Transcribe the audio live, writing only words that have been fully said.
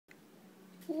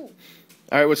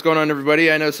Alright, what's going on, everybody?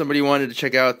 I know somebody wanted to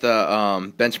check out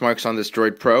the benchmarks on this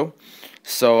Droid Pro,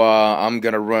 so I'm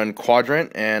going to run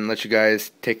Quadrant and let you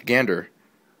guys take a gander.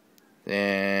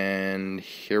 And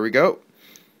here we go.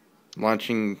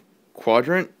 Launching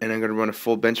Quadrant, and I'm going to run a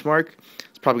full benchmark.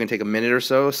 It's probably going to take a minute or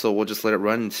so, so we'll just let it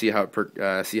run and see how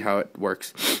it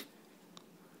works.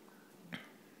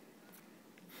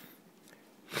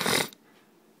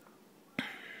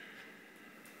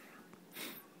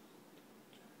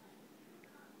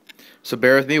 So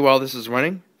bear with me while this is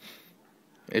running.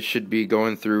 It should be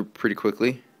going through pretty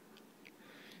quickly.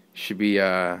 Should be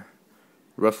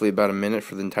roughly about a minute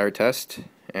for the entire test,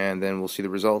 and then we'll see the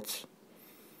results.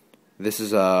 This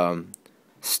is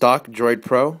stock Droid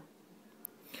Pro.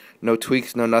 No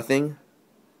tweaks, no nothing.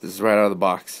 This is right out of the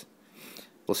box.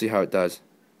 We'll see how it does.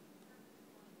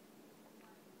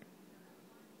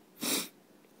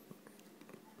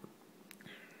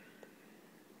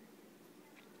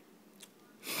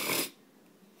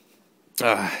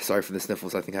 Sorry for the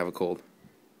sniffles, I think I have a cold.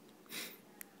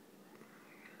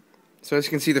 So as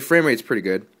you can see, the frame rate's pretty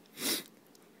good.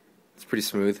 It's pretty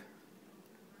smooth.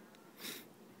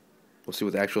 We'll see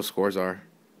what the actual scores are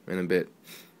in a bit.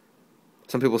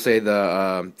 Some people say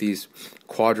these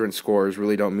Quadrant scores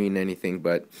really don't mean anything,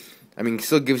 but I mean, it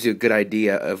still gives you a good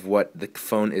idea of what the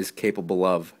phone is capable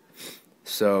of.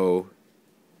 So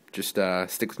just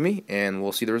stick with me and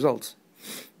we'll see the results.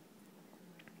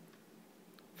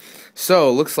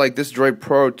 So, looks like this Droid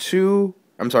Pro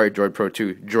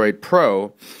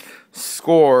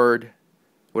scored,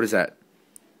 what is that?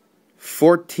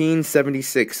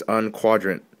 1476 on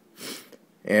Quadrant.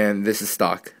 And this is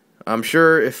stock. I'm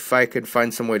sure if I could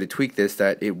find some way to tweak this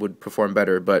that it would perform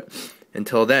better, but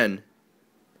until then,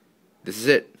 this is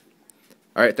it.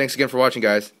 Alright, thanks again for watching,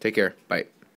 guys. Take care. Bye.